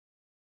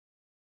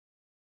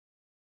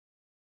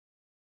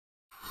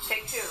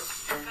2,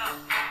 go.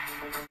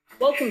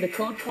 Welcome to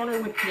Code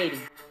Corner with Katie.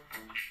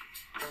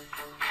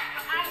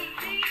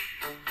 IDC,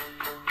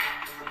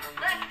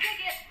 let's kick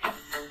it.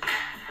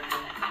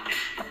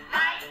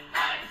 Life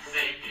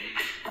safety.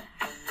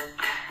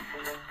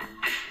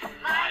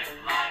 Life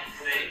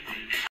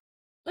safety.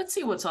 Let's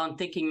see what's on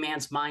Thinking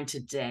Man's mind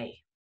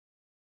today.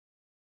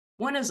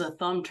 When is a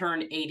thumb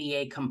turn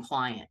ADA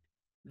compliant?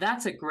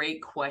 That's a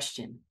great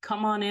question.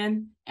 Come on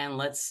in and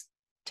let's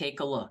take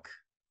a look.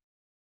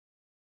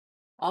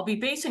 I'll be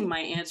basing my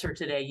answer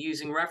today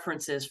using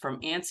references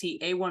from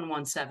ANSI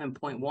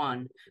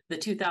A117.1, the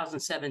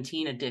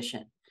 2017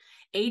 edition.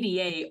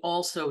 ADA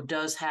also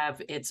does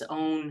have its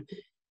own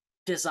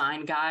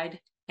design guide,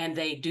 and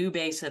they do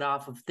base it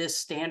off of this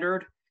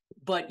standard,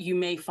 but you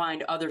may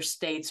find other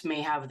states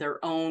may have their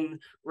own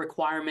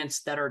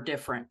requirements that are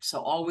different.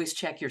 So always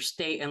check your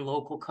state and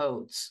local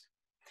codes.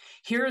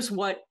 Here's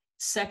what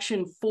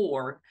Section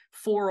 4,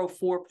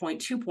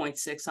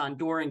 404.2.6 on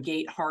door and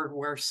gate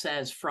hardware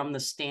says from the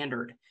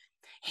standard.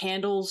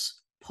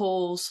 Handles,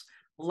 pulls,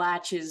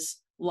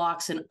 latches,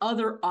 locks, and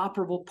other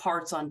operable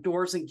parts on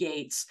doors and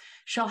gates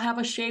shall have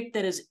a shape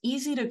that is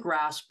easy to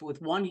grasp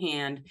with one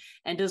hand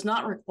and does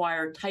not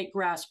require tight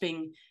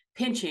grasping,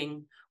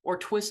 pinching, or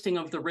twisting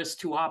of the wrist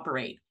to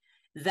operate.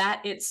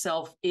 That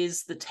itself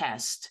is the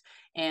test,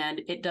 and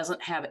it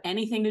doesn't have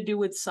anything to do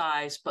with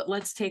size, but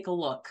let's take a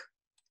look.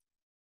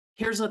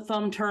 Here's a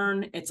thumb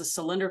turn. It's a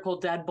cylindrical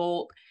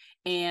deadbolt,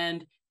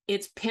 and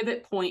its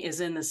pivot point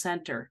is in the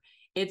center.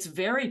 It's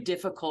very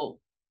difficult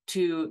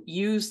to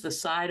use the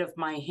side of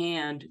my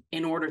hand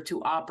in order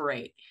to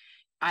operate.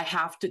 I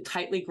have to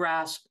tightly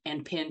grasp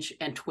and pinch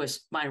and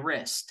twist my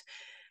wrist.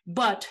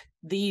 But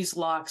these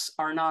locks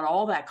are not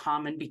all that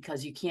common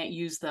because you can't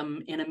use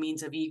them in a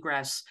means of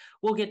egress.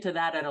 We'll get to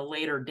that at a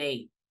later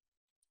date.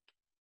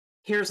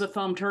 Here's a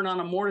thumb turn on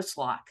a mortise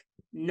lock.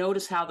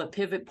 Notice how the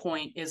pivot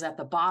point is at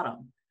the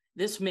bottom.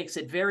 This makes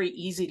it very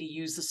easy to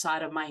use the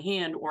side of my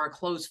hand or a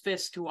closed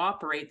fist to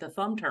operate the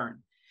thumb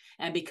turn.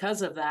 And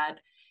because of that,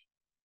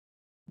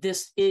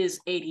 this is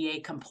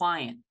ADA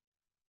compliant.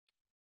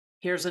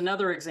 Here's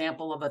another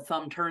example of a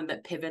thumb turn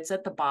that pivots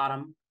at the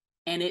bottom,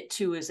 and it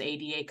too is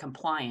ADA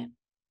compliant.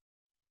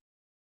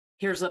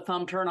 Here's a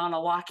thumb turn on a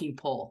locking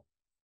pull.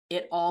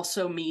 It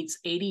also meets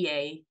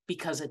ADA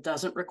because it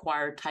doesn't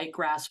require tight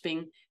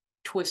grasping,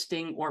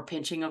 twisting, or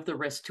pinching of the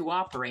wrist to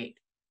operate.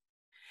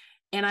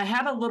 And I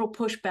had a little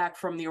pushback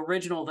from the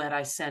original that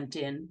I sent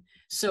in.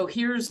 So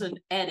here's an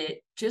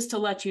edit just to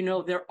let you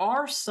know there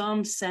are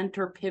some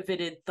center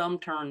pivoted thumb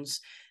turns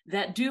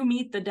that do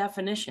meet the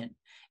definition,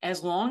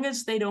 as long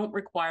as they don't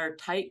require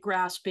tight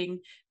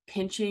grasping,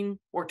 pinching,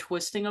 or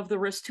twisting of the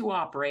wrist to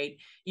operate.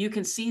 You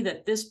can see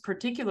that this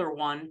particular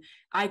one,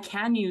 I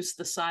can use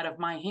the side of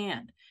my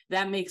hand.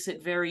 That makes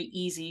it very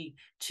easy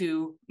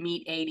to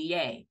meet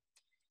ADA.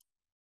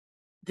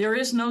 There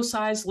is no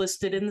size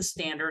listed in the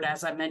standard,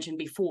 as I mentioned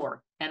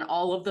before, and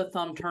all of the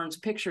thumb turns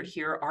pictured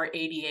here are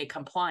ADA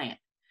compliant.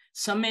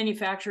 Some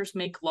manufacturers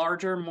make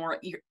larger, more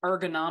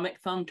ergonomic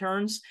thumb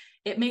turns.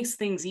 It makes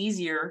things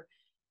easier,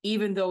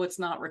 even though it's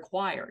not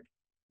required.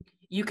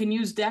 You can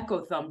use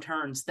deco thumb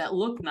turns that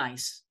look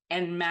nice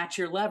and match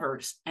your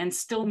levers and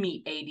still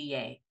meet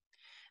ADA.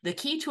 The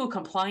key to a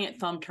compliant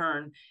thumb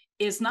turn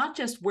is not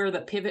just where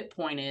the pivot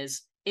point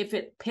is. If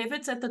it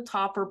pivots at the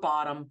top or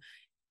bottom,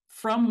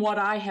 from what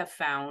I have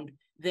found,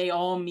 they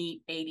all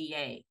meet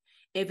ADA.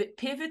 If it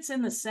pivots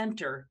in the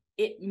center,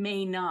 it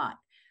may not.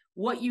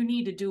 What you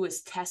need to do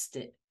is test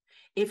it.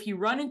 If you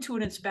run into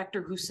an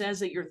inspector who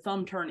says that your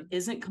thumb turn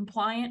isn't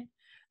compliant,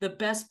 the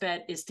best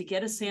bet is to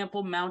get a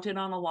sample mounted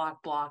on a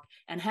lock block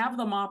and have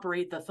them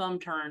operate the thumb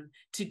turn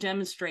to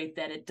demonstrate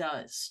that it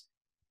does.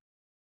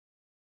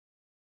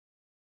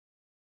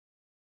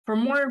 For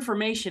more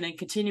information and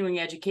continuing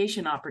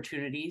education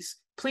opportunities,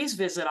 please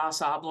visit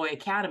ASSA ABLOY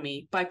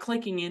Academy by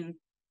clicking in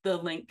the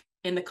link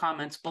in the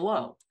comments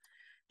below.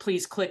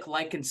 Please click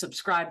like and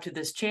subscribe to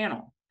this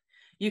channel.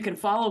 You can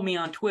follow me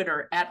on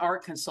Twitter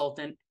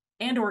 @ArtConsultant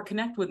and/or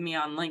connect with me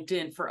on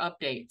LinkedIn for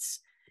updates.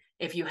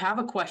 If you have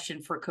a question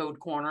for Code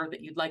Corner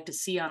that you'd like to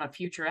see on a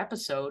future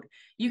episode,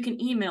 you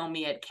can email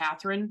me at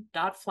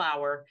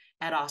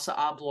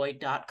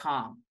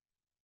catherine.flower@assaabloy.com.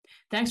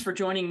 Thanks for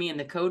joining me in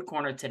the Code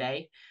Corner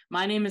today.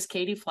 My name is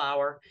Katie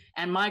Flower,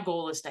 and my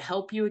goal is to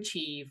help you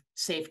achieve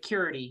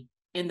safety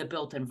in the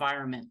built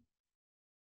environment.